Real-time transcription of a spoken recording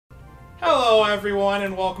Hello everyone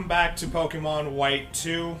and welcome back to Pokemon White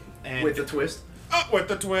 2. And with the twist. With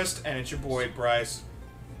the twist, and it's your boy Bryce.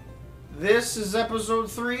 This is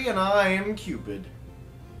episode 3 and I am Cupid.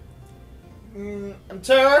 I'm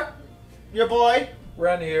Tara, your boy.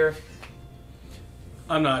 Ren here.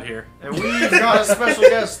 I'm not here. And we've got a special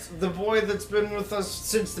guest, the boy that's been with us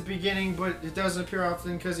since the beginning, but it doesn't appear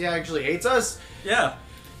often because he actually hates us. Yeah.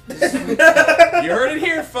 You heard it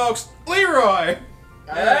here, folks. Leroy!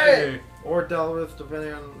 Alright. Or Delrith,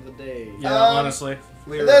 depending on the day. Yeah, honestly.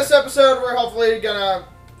 In this episode, we're hopefully gonna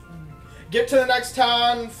get to the next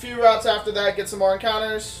town, few routes after that, get some more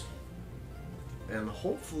encounters. And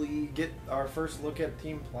hopefully get our first look at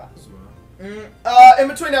Team Plasma. In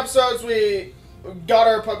between episodes, we got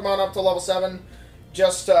our Pokemon up to level 7.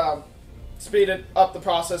 Just speeded up the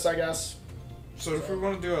process, I guess. So if we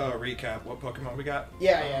want to do a recap, what Pokemon we got?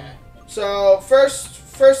 Yeah. So,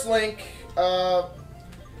 first link,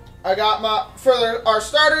 I got for our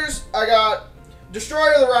starters, I got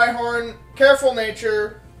Destroyer the Rhyhorn, Careful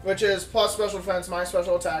Nature, which is plus special defense, minus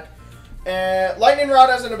special attack, and Lightning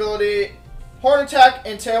Rod as an ability, Horn Attack,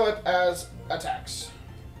 and Tail Whip as attacks.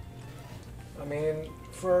 I mean,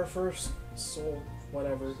 for first soul,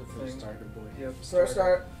 whatever the thing. Starter boy. Yep. First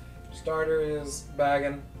start. Starter is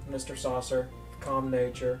Baggin, Mr. Saucer, Calm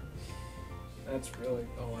Nature. That's really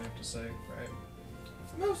all I have to say, right?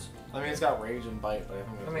 Moose. I mean, it's got Rage and Bite, but I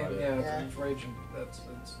think that's about it. Yeah. It's raging. It's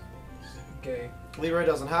gay. Leroy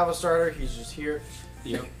doesn't have a starter, he's just here.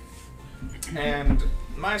 Yep. And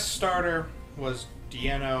my starter was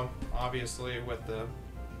Dieno, obviously, with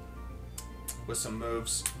some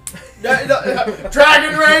moves.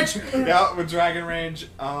 Dragon Rage! Yeah, with Dragon Range.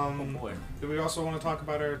 Boy. Do we also want to talk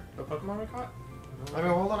about a Pokemon we caught? I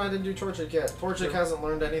mean, hold on, I didn't do Torchic yet. Torchic hasn't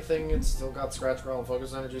learned anything, it's still got Scratch, Growl, and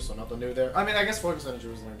Focus Energy, so nothing new there. I mean, I guess Focus Energy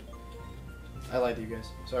was learned. I lied to you guys,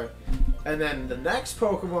 sorry. And then the next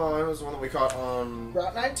Pokemon was one that we caught on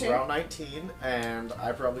Route 19. Route 19, and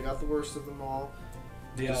I probably got the worst of them all.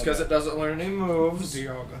 Dialga. Just because it doesn't learn any moves.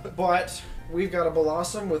 Dialga. But we've got a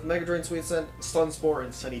Blossom with Mega Drain, Sweet Scent, Stun Spore,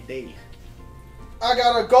 and Sunny Day. I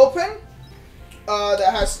got a Gulpin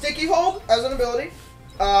that has Sticky Hold as an ability,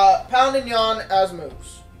 Pound and Yawn as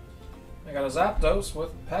moves. I got a Zapdos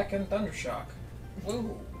with Peck and Thundershock.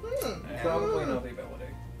 Ooh. I probably know the ability.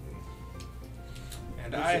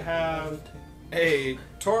 And I have a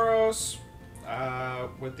Tauros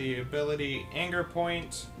with the ability Anger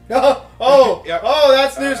Point. Yep.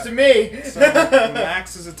 That's news to me. So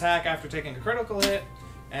maxes attack after taking a critical hit,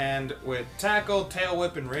 and with Tackle, Tail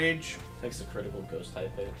Whip, and Rage. Takes a critical ghost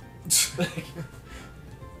type hit.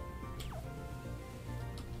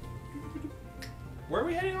 Where are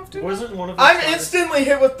we heading off to? Wasn't one of I'm instantly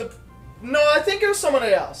hit with the... No, I think it was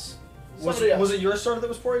somebody else. Was it your starter that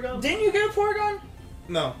was Porygon? Didn't you get a Porygon?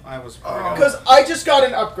 No, I was. Because I just got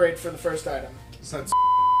an upgrade for the first item.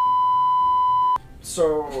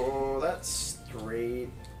 So that's great.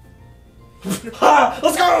 Ha!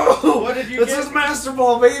 Let's go! What did you This get? is Master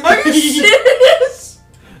Ball, baby! Are you serious?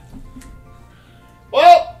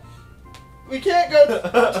 Well, we can't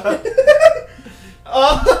go...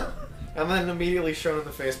 And then immediately shown in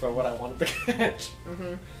the face by what I wanted to catch.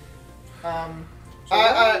 So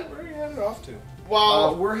where are you headed off to?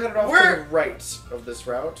 Well, We're headed off to the right of this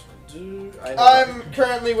route. I'm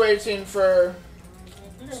currently waiting for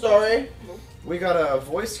Story. We got a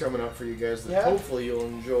voice coming up for you guys that hopefully you'll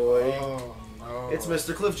enjoy. Oh no! It's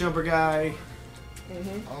Mr. Cliff Jumper Guy.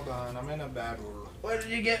 Hold on, I'm in a bad order. What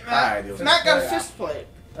did you get, Matt? Matt? Matt got a fist plate.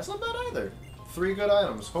 That's not bad either. 3 good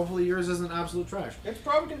items. Hopefully yours isn't absolute trash. It's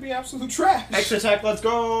probably gonna be absolute trash. Extra attack, let's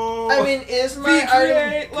go! I mean, is my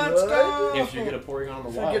V-Create, item let's good? go! If you get a Porygon on the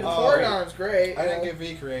If you wild. get a Oh, Porygon, it's great. I didn't get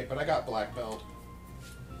V-Create, but I got Black Belt.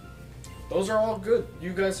 Those are all good.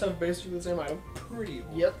 You guys have basically the same item. Pretty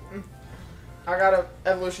old. Yep. I got an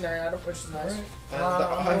evolutionary item, which is nice. And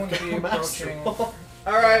I'm going to be I've got Master approaching... Ball.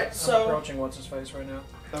 Alright, I'm so... approaching what's-his-face right now.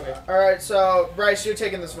 Okay. Alright, so, Bryce, you're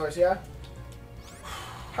taking this voice, yeah?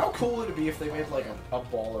 How cool would it be if they made like a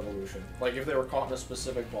ball evolution? Like if they were caught in a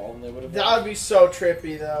specific ball and they would have. That would be so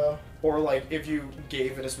trippy, though. Or like if you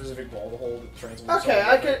gave it a specific ball to hold, it transformed. Okay,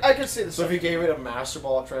 I could see this. So if you gave it a Master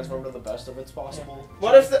Ball, it transformed to the best of its possible.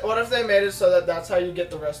 What if they made it so that that's how you get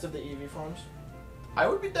the rest of the Eevee forms? I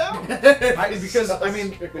would be down. Because I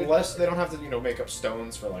mean, less they don't have to make up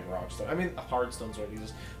stones for like rock stone. I mean, hard stones are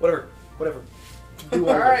uses. Whatever. Do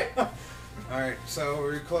All right. Alright, so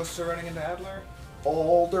we're close to running into Adler?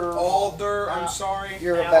 Alder. I'm sorry.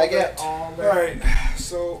 You're a baguette. Alright,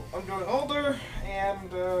 so I'm doing Alder, and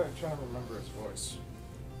I'm trying to remember his voice.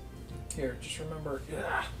 Here, just remember...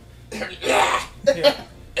 Yeah.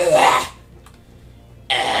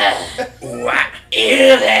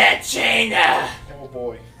 You there, China? Oh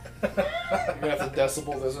boy. You're gonna have to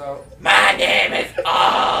decibel this out. My name is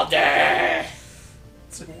Alder.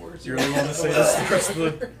 You really want to say this the rest of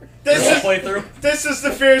the This is playthrough? this is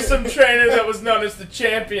the fearsome trainer that was known as the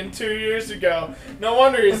champion 2 years ago. No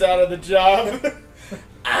wonder he's out of the job.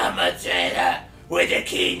 I'm a trainer with the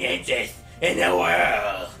key ninjas in the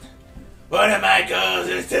world. One of my goals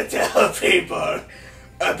is to tell people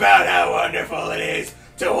about how wonderful it is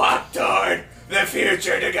to walk toward the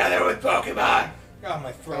future together with Pokemon. God, my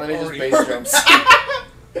And throat then he just already base hurts.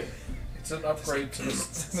 jumps. It's an upgrade to the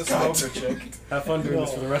smoker chick. Have fun doing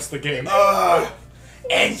this for the rest of the game.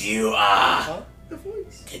 And you are. Huh? The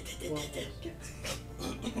voice.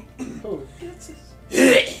 Who?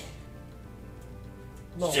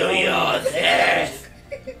 No. So you're there.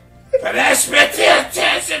 From aspect to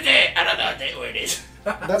intensity. I don't know what that word is.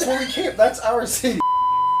 That's where we came. That's our city.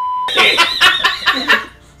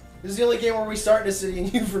 This is the only game where we start in a city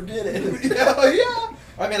and you forget it. Yeah.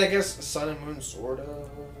 I mean, I guess Sun and Moon sort of.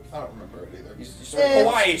 I don't remember it either. You start,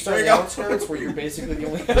 Hawaii. You start There in you the go. outskirts where you're basically the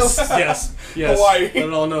only house. Yes, yes. Hawaii. Let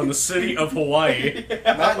it all known. The city of Hawaii.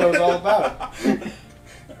 Matt knows all about it.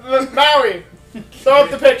 Maui, throw up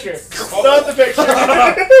the picture. Throw up the picture.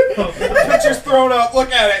 The picture's thrown up.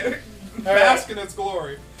 Look at it. Bask in its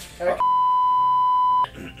glory. Okay.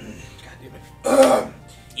 God damn it.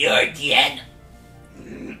 Your Diano.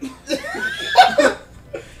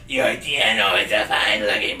 Your Diano is a fine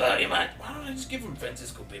looking Pokemon. Why don't I just give him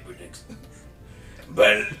Francisco Paper Dicks?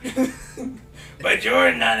 But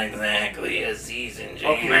you're not exactly a seasoned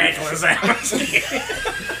trainer.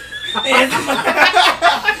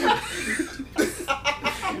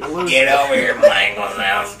 Get over here, Mike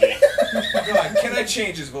Wazowski. God, can I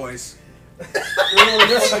change his voice? Changed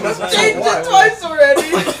it twice already.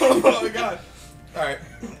 Oh my god. Alright.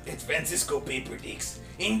 It's Francisco Paper Dicks.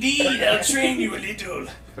 Indeed, I'll train you a little.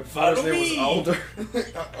 Follow His name was me. Alder.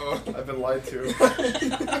 Uh-oh. I've been lied to.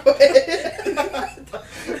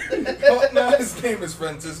 Oh, no, his name is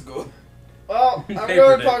Francisco. Well, I'm Paper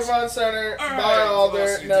going to dicks. Pokemon Center. All Bye, right, Alder.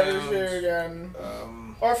 Velocity Never Towns. see you again.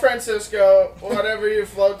 Or Or Francisco, whatever you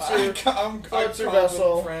float I to. called Float your him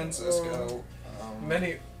vessel. Francisco.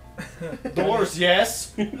 Many. Doors,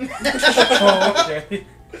 yes. Oh, okay.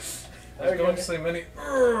 I was going to say many.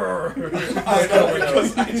 I know,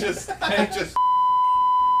 because I just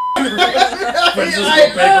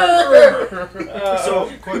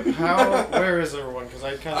So, quick, where is everyone? Because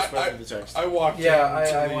I kind of spoke the text. I walked Yeah,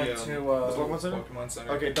 into I the, went to. the Pokemon Center? Pokemon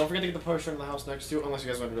Center. Okay, don't forget to get the poster in the house next to it, unless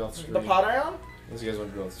you guys want to do it off the screen. The Potaron? Unless you guys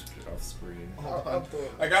want to do it off the screen. Hold on.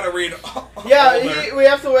 I gotta read. Yeah, we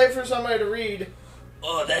have to wait for somebody to read.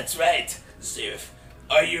 Oh, that's right, Surf.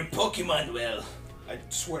 Are your Pokemon well? I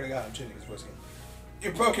swear to God, I'm changing his voice again.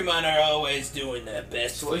 Your Pokemon are always doing their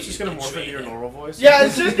best So for it's just you gonna to morph into train your them. normal voice? Yeah,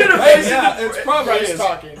 it's just gonna Hey, basically. yeah, it's probably Bryce is.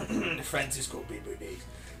 talking. Francisco Paper Days.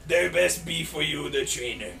 Their best be for you, the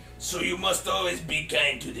trainer. So you must always be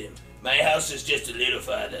kind to them. My house is just a little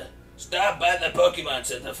farther. Stop by the Pokemon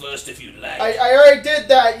Center first if you'd like. I already did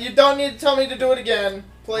that. You don't need to tell me to do it again.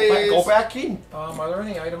 Please. Go back in. Are there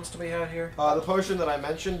any items to be had here? The potion that I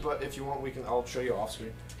mentioned, but if you want, I'll show you off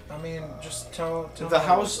screen. I mean, just tell The me.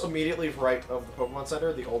 house immediately right of the Pokemon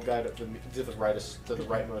Center, the old guy to the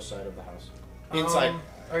rightmost side of the house. Inside.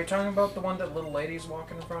 Are you talking about the one that little lady's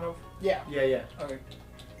walking in front of? Yeah. Yeah. Okay.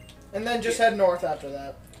 And then just head north after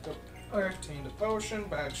that. Okay. Obtained a potion.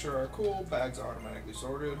 Bags sure are cool. Bags are automatically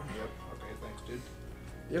sorted. Yep. Okay, thanks, dude.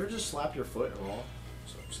 You ever just slap your foot and roll?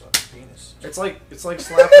 So slap the penis. It's like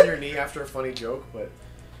slapping your knee after a funny joke, but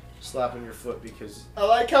slapping your foot because I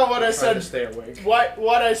like how what I you're trying to said. stay awake.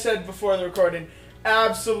 What I said before the recording,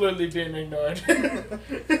 absolutely being ignored.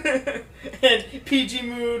 And PG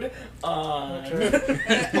mood on.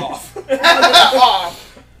 Off.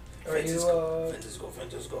 Off. Are you,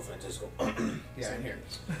 Francisco. Yeah, in here.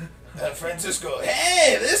 Francisco,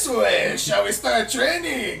 hey, this way. Shall we start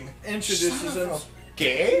training? Introduces himself.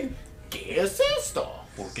 ¿Qué? ¿Qué es esto?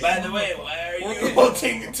 By the way, why are you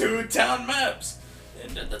holding 2 town maps?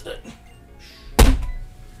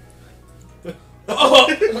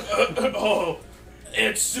 Oh,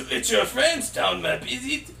 it's your friend's town map, is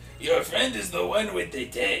it? Your friend is the one with the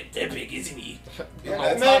Tepic, isn't he? Yeah,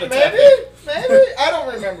 Maybe? that's not a I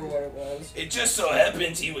don't remember what it was. It just so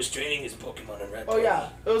happens he was training his Pokemon in Red. Oh yeah,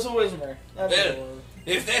 it was a Whismur. That's what it Well, was.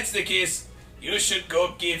 if that's the case, you should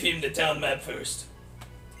go give him the town map first.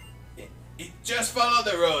 Just follow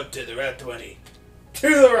the road to the Route 20. To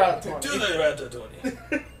the Route 20. To the Route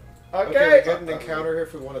 20. Okay, we get an encounter here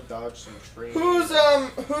if we want to dodge some trains.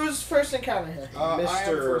 Who's first encounter here? I am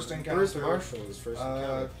Mr. first encounter. Where's Marshall? Is first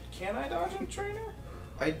encounter. Can I dodge a trainer?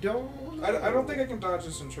 I don't. I don't think I can dodge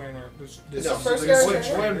this in trainer. This No, the first so guy Switch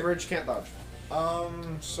can- and Bridge can't dodge. So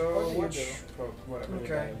What do you which do? whatever.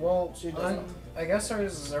 Okay, well, She doesn't. I guess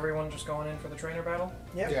is everyone just going in for the trainer battle?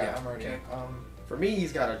 Yep. Yeah, I'm already. Okay. For me,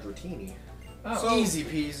 he's got a Dratini. Oh, So- Easy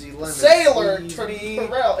peasy lemon. Sailor squeezy.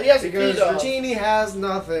 Terrell. He has a Because P-Dog. Dratini has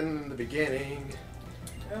nothing in the beginning.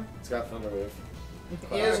 Yeah. It's got Thunder Wave.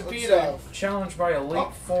 He has a Let's P-Dog. challenged by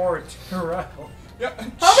Elite Four Terrell. Yeah.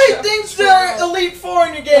 How many things are Elite Four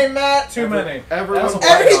in your game, Matt? Too many. Everyone. That's a why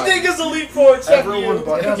not? Everything is Elite Four except Everyone you.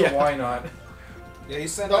 but It has yeah. a why not. Yeah, he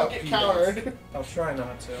sent Don't out get P-Dove. countered. I'll try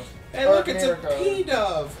not to. Hey, Or look, it's a Miracle.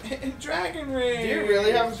 P-Dove in Dragon Rage. Do you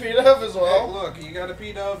really have a P-Dog as Hey, well? look, you got a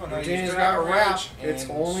P-Dove and I use Dratini's Dragon got wrap. Rage. Its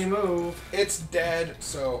and only move. It's dead,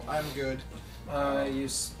 so I'm good. You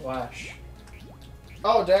splash.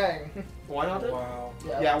 Oh, dang. Why not? Wow.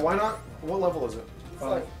 Yeah, why not? What level is it? It's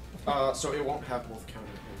like, So it won't have both counter.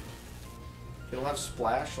 It'll have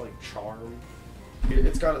Splash, like Charm.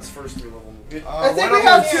 It's got its first 3 level moves. I why think not we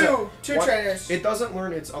have level two What? trainers. It doesn't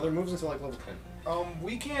learn its other moves until like level 10.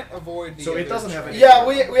 We can't avoid the. So it other doesn't have trainers.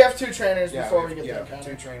 any- Yeah, we have two trainers Yeah, before we get to the yeah,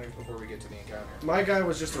 encounter. 2 trainers before we get to the encounter. My guy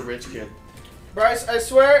was just a rich kid. Bryce, I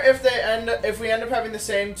swear if we end up having the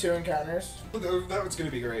same 2 encounters. That was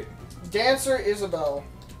gonna be great. Dancer Isabel.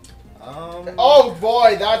 Oh, Oh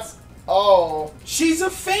boy, that's she's a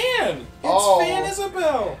fan. It's Oh. Fan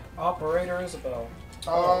Isabel. Operator Isabel.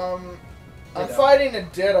 I'm Ditto. fighting a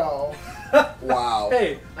Ditto. Wow.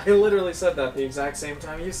 Hey, I literally said that the exact same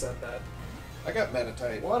time you said that. I got meta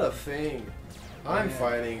type. What a thing. I'm Yeah.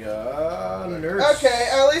 fighting a nurse. Okay,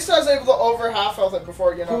 at least I was able to over half health it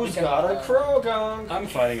before you know. Who's got a Krogan? I'm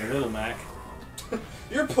fighting a little Mac.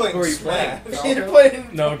 You're playing Who are you Smash. playing? You're playing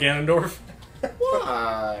No, Ganondorf.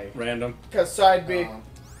 Why? Random. because side B.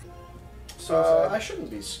 So I shouldn't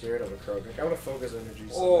be scared of a Krogan. I want to focus energy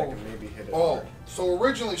so I can maybe hit it. Oh, hard. so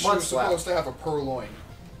originally she Mud was slap. supposed to have a Purloin,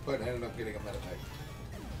 but ended up getting a meta type.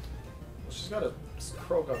 She's got a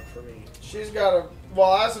Krogan for me. She's got a.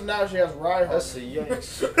 Well, as of now, she has That's Rhyhorn. a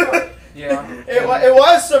yikes. Yeah. It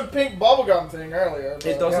was some pink bubblegum thing earlier. It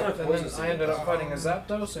but- doesn't Yep, have and poison then I seed. ended up fighting a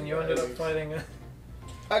Zapdos, and you ended up fighting a...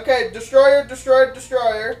 Okay, destroyer, destroyer,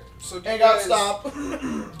 destroyer. So do And you got guys, stopped.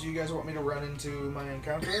 do you guys want me to run into my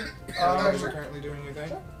encounter? Are you Um, guys are currently doing your thing?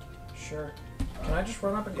 Sure. Can I just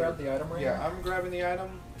run up and grab the item right Yeah, now? I'm grabbing the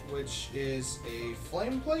item, which is a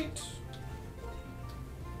flame plate.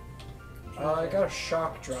 I got a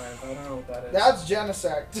shock drive. I don't know what that is. That's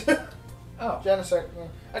Genesect. Oh. Genesect.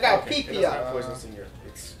 I got Okay, it PP doesn't up. have poison in your.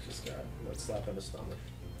 It's just got a slap in the stomach.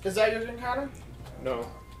 Is that your encounter? No.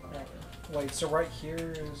 Wait, so right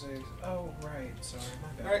here is a... Oh, right. Sorry, my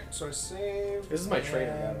bad. Alright, so I saved. This is my trainer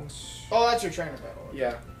and- battle. Oh, that's your trainer battle.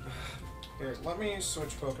 Yeah. Here, let me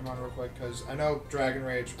switch Pokemon real quick, because I know Dragon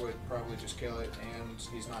Rage would probably just kill it, and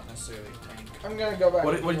he's not necessarily a tank. I'm gonna go back.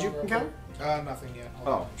 What to did you Pokemon real encounter? Nothing yet. Hold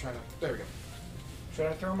Oh. on, I'm trying to. There we go. Should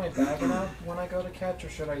I throw my bag out when I go to catch, or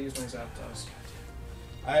should I use my Zapdos?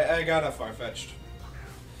 I got a Farfetch'd.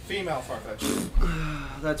 Female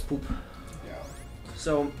Farfetch'd. That's poop. Yeah.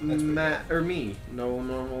 So pretty Matt or me, no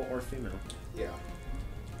normal or female. Yeah.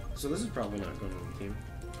 So this is probably not going to the team.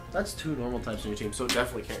 That's 2 normal types in your team, so it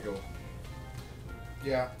definitely can't go.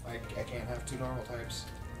 Yeah, I can't have 2 normal types.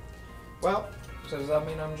 Well, So does that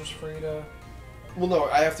mean I'm just free to... well, no,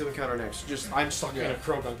 I have to encounter next. I'm stuck in Yeah. a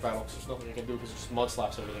Krogan battle. There's nothing I can do because it just mud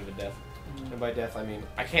slaps everything to death. And by death, I mean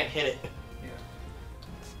I can't hit it. Yeah.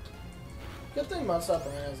 Good thing Mudstop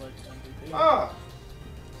only has like 10 PP. Ah!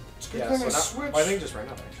 It's a good Yeah, thing so I that, switched. I think just ran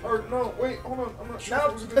out actually. Or, no, wait, hold on. I'm not sure if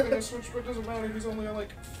it was a good thing I switched, but it doesn't matter. He's only on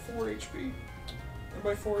like 4 HP. And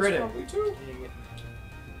by 4 Crit it's him. probably 2.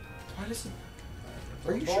 Why does it?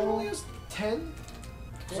 Are you sure he only has 10?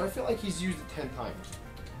 Because I feel like he's used it 10 times,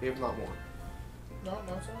 if not more. No,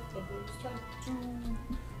 it's not. I believe it's 10.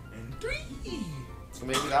 2 and 3. So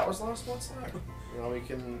maybe that was the last one slap. Now we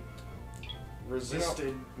can resist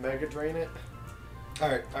it, Mega Drain it.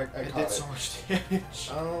 Alright, I It caught did it. so much damage.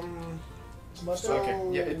 Mudstop.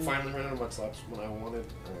 Okay, yeah, it finally ran out of mud slaps when I wanted.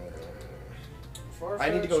 Farfetch'd, I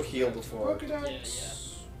need to go heal before.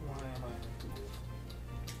 Pokedex. Why am I?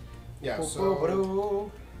 Yeah, Boo, so boo,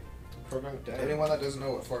 boo. Krogan dead. anyone that doesn't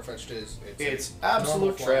know what Farfetch'd is, It's normal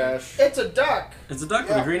absolute flying. trash. It's a duck. It's a duck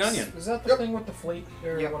Yeah. with a green onion. Is that the Yep. thing with the fleet,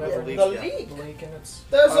 or Yep, whatever? the leak, The yeah. leak. The leak, and it's...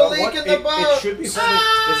 There's a leak What- in the boat. It should be holding. Is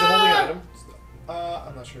it holding an item?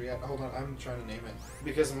 I'm not sure yet. Hold on, I'm trying to name it.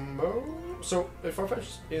 Because so if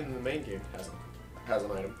Farfetch'd in the main game has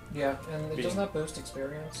an item. Yeah, and it Being- doesn't that boost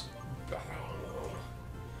experience?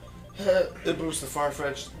 It boosts the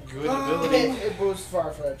Farfetch'd good Oh. ability. It boosts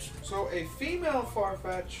Farfetch'd. So a female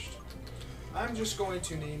Farfetch'd. I'm just going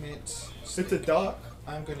to name it. It's a duck.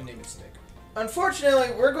 I'm gonna name it Stick. Unfortunately,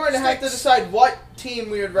 we're going to have to decide what team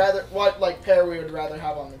we would rather, what like pair we would rather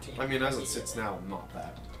have on the team. I mean, as it sits now, not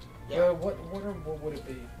bad. Yeah. What would it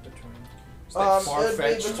be between? It'd be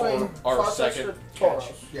Farfetch'd between or our Farfetch'd second or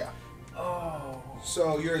Tauros. Yeah. Oh.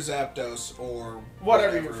 So you're Zapdos or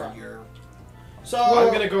Whatever you're from. So Well,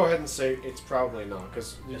 I'm gonna go ahead and say it's probably not,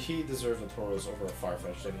 because he deserves a Tauros over a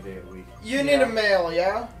Farfetch'd any day of the week. you need a male,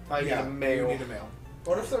 yeah? I need a male. You need a male.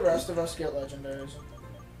 What if the rest of us get legendaries?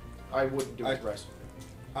 I wouldn't do it the rest.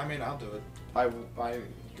 I mean, I'll do it.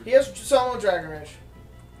 He has someone with Dragon Rage.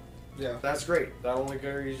 Yeah. That's great. That only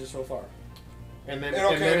carries you so far. And then,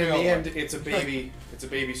 It'll and then carry in me the over. end, it's a baby. It's a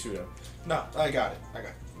baby pseudo. No, I got it.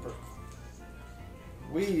 Perfect.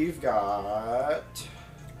 We've got.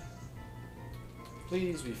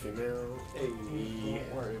 Please be female. Hey.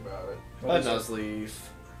 Don't worry about it. A Nuzleaf.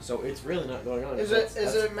 So it's really not going on. Is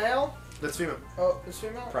it male? That's female. Oh, it's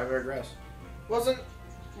female? Primary grass.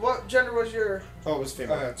 What gender was your... Oh, it was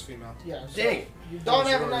female. Oh, yeah, it's female. Yeah, so Dang. you don't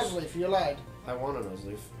have a yours? Nuzleaf, you lied. I want a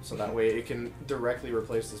Nuzleaf, so that way it can directly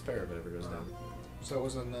replace this pair if it ever goes down. So it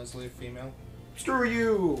was a Nuzleaf female? Screw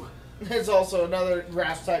you! It's also another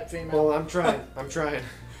grass type female. Well, I'm trying. I'm trying.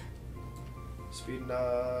 Speeding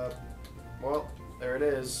up. Well, there it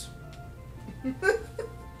is.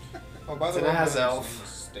 Oh, by the It's way, an my Azelf. name is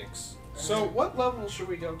Sticks. So what level should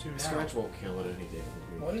we go to now? Scratch won't kill it any day.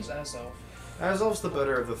 What is Azelf? Azelf's the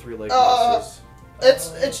better of the three lake monsters.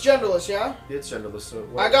 It's genderless, yeah? It's genderless, so...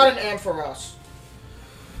 I got an Ampharos.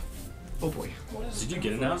 Oh boy. What is Did you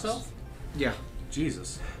get it now, Self? Yeah.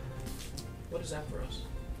 Jesus. What is Ampharos?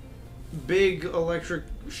 Big electric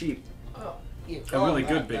sheep. Oh. Yeah. A really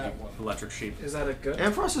that- good big that one. electric sheep. Is that a good?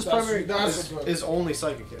 Ampharos' That's- primary that's good. is only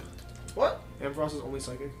psychic, yeah. What? Ampharos is only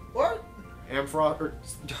psychic. What?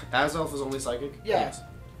 Azelf is only psychic? Yeah.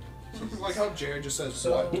 Like how Jared just says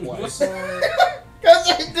So, what twice. Because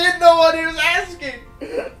I didn't know what he was asking.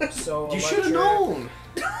 so You should have known!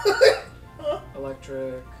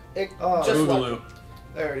 Electric. Just like, Boogaloo.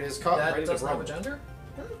 There it is, caught That ready to doesn't have a run. gender?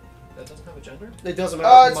 That doesn't have a gender? It doesn't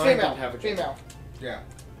matter. it's Mine female. didn't have a gender. Female. Yeah.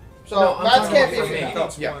 So No, I'm Matt's talking can't be about a for me. female.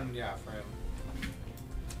 It's yeah. one, yeah, for him.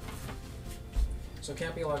 So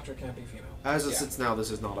can't be electric, can't be female. As it Yeah. sits now,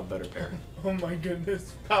 this is not a better pair. Oh my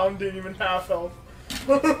goodness. Pound didn't even half health.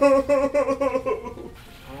 Look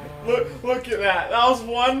at that. That was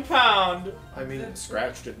 1 pound. I mean,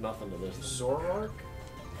 Scratch did nothing to this. Zorark?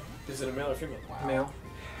 Is it a male or female? Male.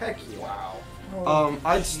 Heck Wow.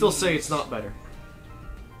 I'd still say it's not better.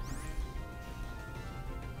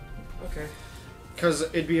 Okay. Because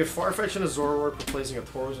it'd be a Farfetch and a Zoroark replacing a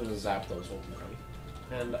Tauros and a Zapdos ultimately.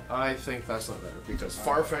 And I think that's not better, because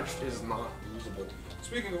Farfetch is not usable.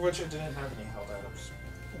 Speaking of which, it didn't have any health items.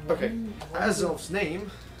 Okay, Azelf's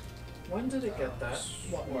name. When did it get that?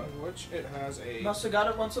 Which it has a Must have got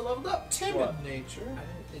it once it leveled up. timid nature.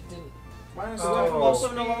 It didn't. Minus Oh. level Most speed.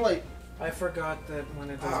 of them level 8. I forgot that when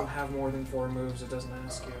it doesn't have more than 4 moves, it doesn't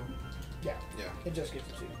ask you. Yeah. Yeah. It just gets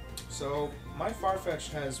it to you. So my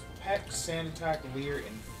Farfetch has Peck, Sand Attack, Leer,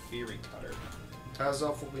 and Fury Cutter.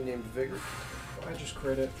 Azelf will be named Vigor. I just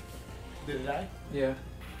crit it. Did it die? Yeah.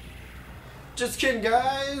 Just kidding,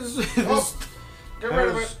 guys! Oh, get rid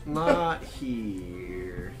of it. Not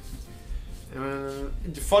here.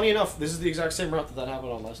 Funny enough, this is the exact same route that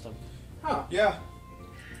happened on last time. Huh. Yeah.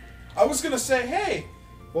 I was gonna say, hey.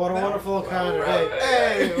 What a No. wonderful kind of Hey.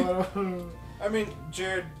 hey! What a- I mean,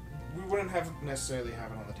 Jared, we wouldn't have necessarily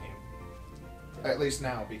have it on the team. At least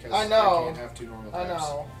now, because I know. can't have 2 normal I types.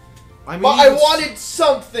 know. I mean, But I wanted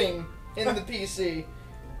something in the PC.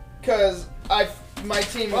 Because my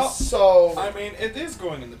team Well, is so... I mean, it is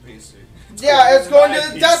going in the PC. yeah, it's going to my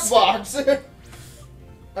the death PC. box.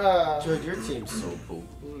 Dude, your team's so cool.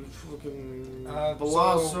 Fucking So-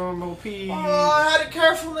 Blossom OP. I had a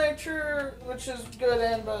careful nature, which is good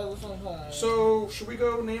and bad at the same time. So, should we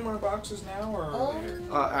go name our boxes now or later?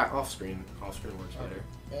 Off screen. Off screen works Okay. better.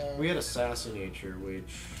 Yeah. We had Assassin Nature,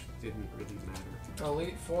 which didn't really matter.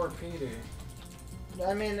 Elite 4 PD.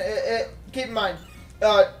 I mean, keep in mind,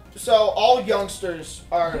 so all youngsters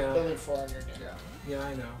are Yeah. Elite 4 in your game. Yeah. Yeah,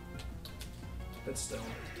 I know. But still.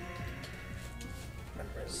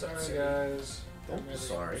 Sorry, guys. Don't be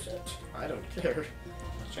sorry. I don't care.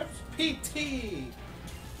 PT!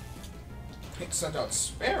 Sent out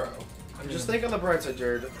Sparrow. Just think on the bright side,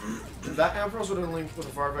 Jared. That Ampharos would have linked with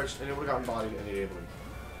a Farfetch, and it would have gotten bodied any day of the week.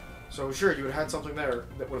 So sure, you would have had something there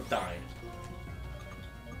that would have died.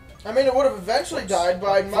 I mean, it would have eventually died,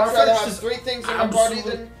 but I'd much Farfetch'd rather have is 3 things in my party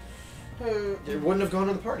absolute- than... It wouldn't have gone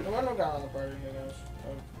in the party. I wouldn't have gone on the party, you guys.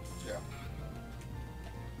 Yeah.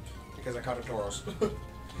 Because I caught a Tauros.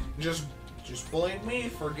 just blame me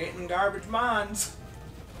for getting garbage mines.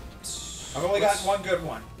 I've only gotten one good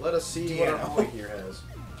one. Let us see what our boy here has.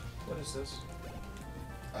 What is this?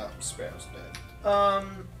 Sparrow's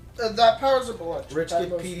dead. That powers a bullet. Rich That Kid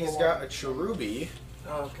goes Petey's for got one. a cherubi.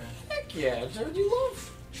 Oh, okay. Heck yeah, Jared, you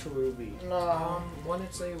love cherubi. No. When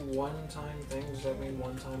it's a one-time thing, does that mean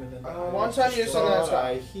one time and then? One time use and then it's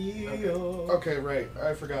I gone. heal. Okay, right.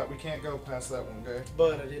 I forgot. We can't go past that one, okay?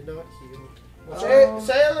 But I did not heal.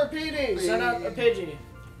 Say other PD. Send out a Pidgey.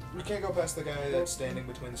 We can't go past the guy that's standing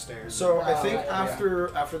between the stairs. So I think yeah.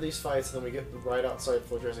 after these fights, then we get right outside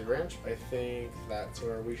Flow Jersey Ranch. I think that's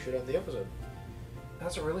where we should end the episode.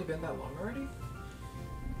 Has it really been that long already?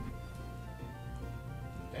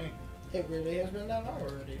 Dang. It really has been that long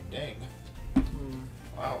already. Dang. Hmm.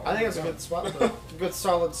 Wow. I think it's a good spot, a good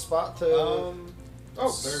solid spot to. Oh,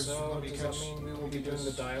 there's. So let me does catch- that mean we will be let me doing the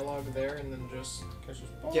just dialogue there and then just? catch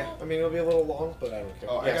this- Yeah, I mean it'll be a little long, but I don't care.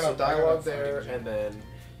 Oh, I yeah, gotta- so I gotta dialogue find there, it, yeah. and then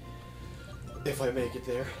if I make it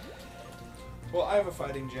there, Well, I have a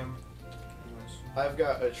fighting gym. Anyways. I've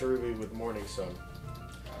got a cherubi with Morning Sun,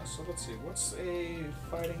 So let's see. What's a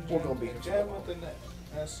fighting We're gem? gonna beat A him gem for a with an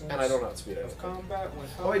essence and I don't outspeed it. of combat when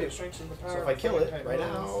Oh, I do. health strengthens the power. So if I of kill it fighting right type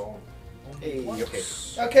now, moves only hey,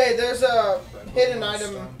 once. okay. Okay, there's a Red hidden buttons,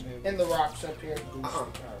 item stun table, in the rocks up here. boost the power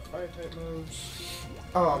of fire type moves.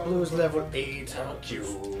 Oh, blue's level 8. How cute.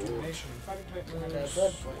 Combination of fighting type moves. Okay,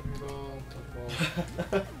 good. Lightning ball,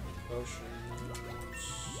 Pokeball, potions.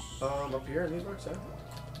 Up here in these rocks, yeah.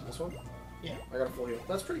 This one. Yeah. I got a full heal.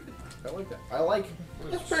 That's pretty good. I like that. I like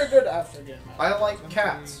It's pretty good after getting that. I like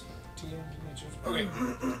cats. Okay.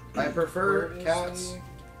 I prefer Where is cats.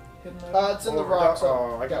 the hidden item? It's in the Oh, rocks.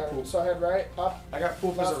 oh, I got poop. So head right, up. I got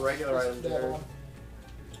poop as a left, regular this item is the other there. one.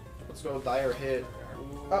 Let's go dire hit.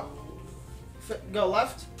 Oh. Go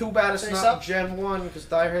left. Too bad it's Face not up. Gen 1 because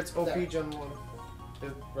dire hit's OP There. Gen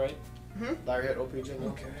 1. Right? Hmm? Dire hit OP Gen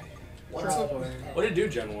 1. Okay. What's up? What did it do,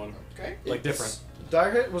 Gen 1? Okay. Like different.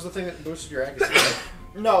 Dire hit was the thing that boosted your accuracy. Right?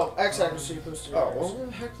 No, X accuracy boosted. Oh, well, what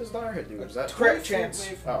the heck does dire hit do? Is that Crit chance.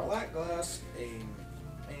 Oh. Black glass,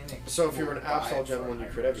 So if you were an Absol Gen 1, you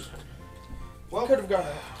crit every time. Well, Could have gone.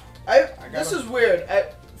 got This him. is weird.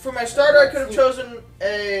 For my starter, I could have chosen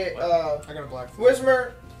a I got a black.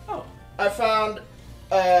 Whismer. Oh. I found. You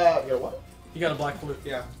got a what? You got a black flute.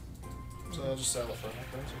 Yeah. So I'll just sell it for high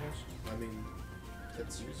price, I guess. I mean,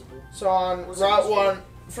 it's usable. So on What's it Route used 1,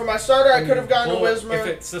 for my starter, I could have gone to Blow it- If Whismer.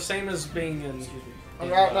 it's the same as being in, On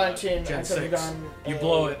in, Route 19, Gen I could have 6, gone. you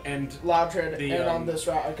blow it and Loudred, the, and on um, this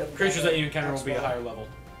route, I could have. creatures that you encounter will be a higher level.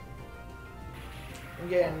 I'm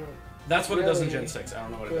getting. That's what it does in Really Gen 6. I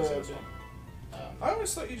don't know what it does in this good. one. I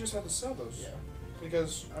always thought you just had to sell those. Yeah.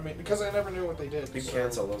 Because I never knew what they did. You so-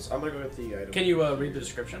 can sell those. I'm gonna go get the item. Can you read the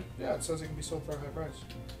description? Yeah, it says it can be sold for a high price.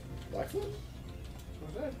 Blackfoot?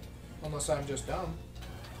 That's what it did. Unless I'm just dumb.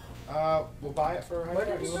 We'll buy it for a high What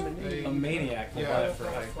did price. you eliminate? A maniac will Yeah. buy it for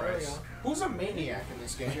a high price. Who's a maniac in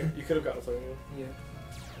this game? You could have got a third. Yeah.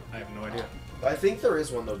 I have no idea. I think there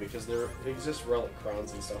is one though because there exists relic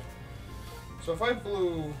crowns and stuff. So if I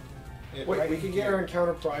blew it Wait, right we can in get here, our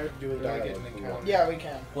encounter prior to doing Did I dialogue. get an if we encounter? want. Yeah, we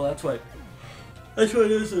can. Well, that's what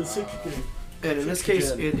it is in game. And in this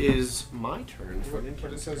case, it is my turn for an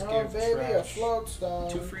But encounter. it says Oh, give baby, a trash. float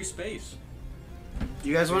stone. to free space.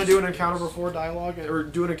 You guys want to do an encounter before dialogue, or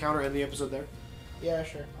do an encounter in the episode there? Yeah,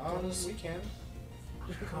 sure. We can.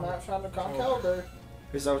 Matt found a Concalibur.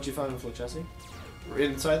 Is that what you found in Flochessie?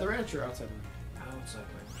 Inside the ranch or outside the ranch? Outside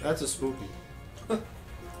range. That's a spooky.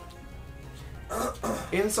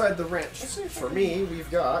 Inside the ranch. Let's see if I For can- me, we've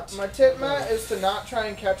got. My tip, Matt, is to not try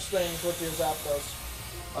and catch things with your Zapdos.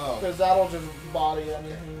 Oh. Because that'll just body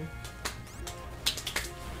anything.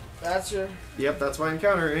 That's your. Yep, that's my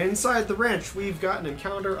encounter. Inside the ranch, we've got an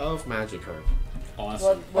encounter of Magikarp.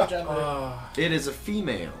 Awesome. What gender? It is a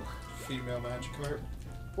female. Female Magikarp.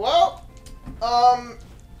 Well, I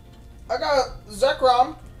got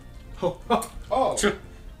Zekrom. Oh. Oh.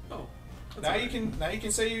 Now you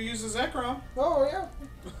can say you use a Zekrom. Oh, yeah.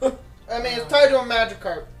 I mean, it's tied to a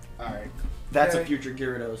Magikarp. Alright. That's a Okay. future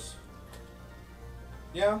Gyarados.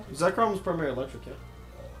 Yeah. Zekrom's primarily electric, yeah.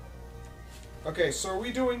 Okay, so are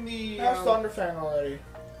we doing the I have Thunderfang already.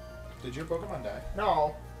 Did your Pokemon die?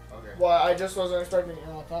 No. Okay. Well, I just wasn't expecting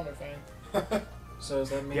Thunderfang. So does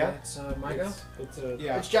that mean Yeah. it's my go? It's a.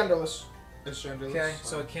 Yeah. It's genderless. It's genderless. Okay,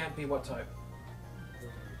 so it can't be what type?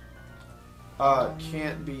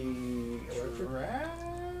 Can't be electric.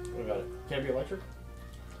 What about it? Can't be electric?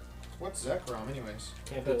 What's Zekrom anyways?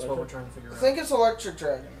 Can't be That's what we're electric. trying to figure I out. think it's Electric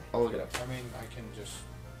Dragon. I'll look it up. I mean, I can just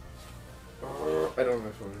I don't know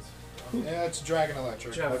which one it is. Yeah, it's Dragon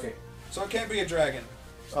Electric. Jeff. Okay. So it can't be a dragon.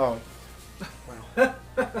 Oh.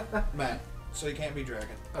 Matt. So you can't be dragon.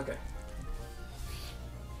 Okay.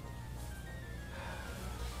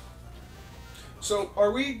 So,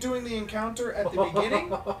 are we doing the encounter at the beginning?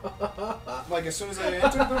 Like, as soon as I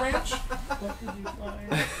enter the ranch? What did you find?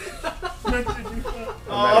 What did you find?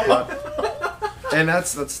 Metapod. And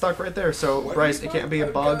that's stuck right there. So What Bryce, do you it can't be a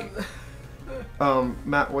bug.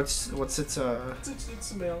 Matt, what's its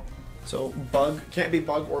It's a male. so bug can't be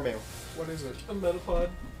bug or male. What is it? A metapod.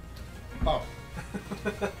 Oh.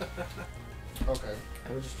 Okay.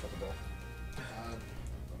 I would just try the ball.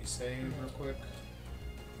 Let me save real quick.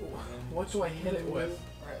 What do I hit it with?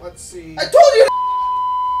 Alright, let's see. I told you.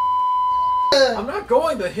 I'm not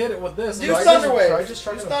going to hit it with this. Use I'm Thunder just- Wave. Try just Use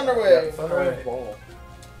chucking Thunder a ball. Wave. Yeah, Thunder Wave Alright. ball.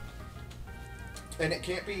 And it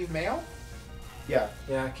can't be male? Yeah.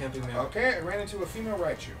 Yeah, it can't be male. Okay, I ran into a female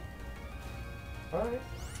Raichu. Alright.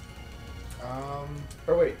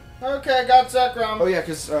 Or wait. Okay, I got Zekrom. Oh yeah,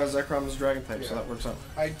 because Zekrom is dragon type, so Yeah. that works out.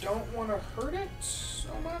 I don't want to hurt it so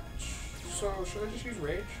much. So, should I just use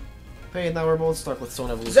Rage? Hey, now we're both stuck with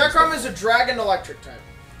Stone Evolution. Zekrom is a dragon electric type.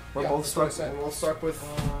 We're Yeah, both that's what I stuck. said. We're both stuck with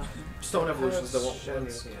Stone Evolutions that won't.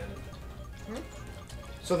 Sheds,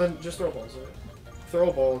 So then, just throw balls. Right? Throw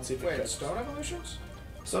a ball and see if it Wait, catches. Stone Evolutions?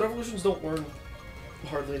 Stone Evolutions don't learn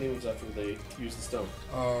hardly any moves after they use the stone.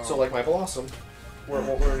 Oh. So like my Blossom, where it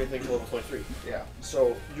won't learn anything till level 23. Yeah.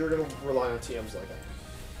 So you're gonna rely on TMs like that.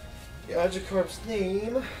 Yeah. Magikarp's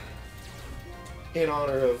name, in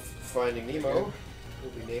honor of Finding Nemo, will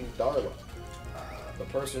be named Darla. The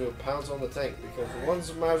person who pounds on the tank, because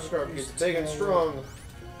once Magikarp gets big and strong,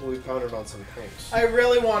 we'll be pounded on some tanks. I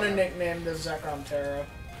really want to nickname this Zekrom Terra.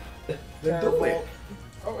 Then do it.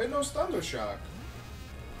 Oh, it knows Thunder Shock.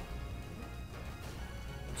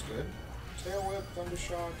 That's good. Tail Whip, Thunder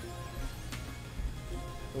Shock.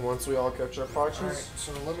 And once we all catch our Pachis, Alright,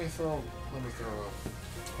 so let me throw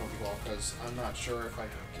a Pokeball because I'm not sure if I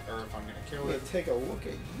can, or if I'm gonna kill we it. take a look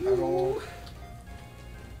at At all. you.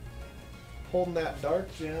 Holding that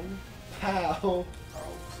dark gem. Pow. Oh,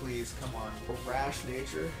 please, come on. Rash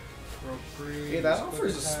nature. Freeze, Hey, that quick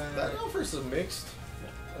offers attack, that offers a mixed.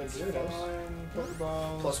 Like it's Gyarados. fine,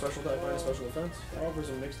 Pokeball. Plus special type minus special defense. That offers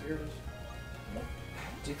a mixed Gyarados.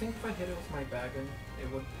 Do you think if I hit it with my Bagon,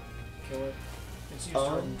 it would kill it? It's used Um,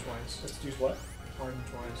 Harden twice. Let's use what? Harden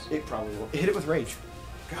twice. It probably will. Hit it with rage.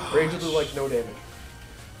 Gosh. Rage will do like no damage.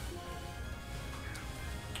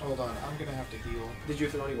 Hold on, I'm gonna have to heal. Did you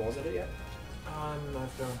throw any balls at it yet?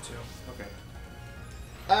 I've thrown two. Okay.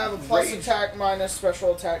 I have a plus Rage. attack minus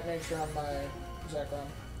special attack nature on my Zekrom.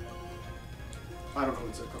 I don't know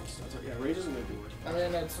what Zekrom does. Yeah, rage isn't gonna do it. I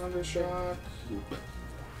mean, it's Thunder Shock.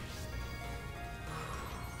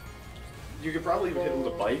 You could probably even hit it with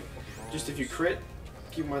a bite. Just if you crit,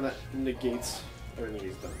 keep in mind that negates everything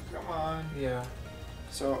he's done. Come on. Yeah.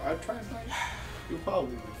 So I'd try and bite. You'll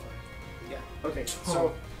probably be fine. Yeah. Okay.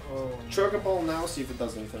 So Oh. choke a ball now. See if it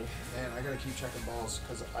does anything. Man, I gotta keep checking balls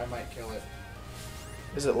because I might kill it.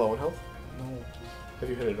 Is it low in health? No. Have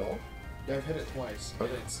you hit it all? Yeah, I've hit it twice, but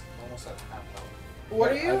Okay. it's almost at half health. What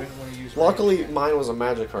But are I you? didn't want to use Luckily, Rage again. mine was a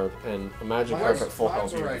Magikarp, and a Magikarp Mine's- at full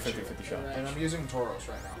mine's health, you a get a Raichu. 50-50 shot. And I'm using Tauros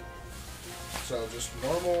right now. So just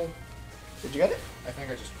normal. Did you get it? I think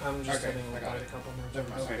I just. I'm just Okay, hitting I got like it. a couple more. Never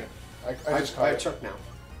mind. Okay. I just caught it. Chuck now.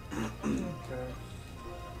 Okay.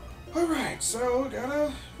 Alright, so got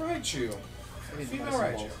a Raichu. I need to Female buy some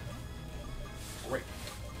Raichu. balls. Great.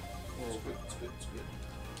 It's good, it's good, it's good.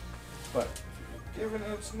 But Given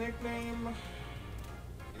its nickname.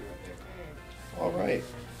 Give it nickname. all right.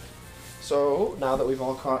 So now that we've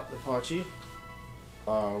all caught the Pachi,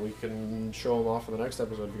 we can show them off for the next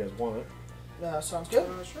episode if you guys want it. Sounds good.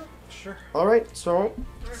 Sure. Sure. All right. So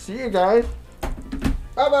see you guys.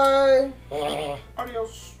 Bye bye.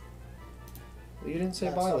 Adios. You didn't say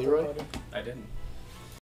That's bye, not Leroy. recorded. I didn't.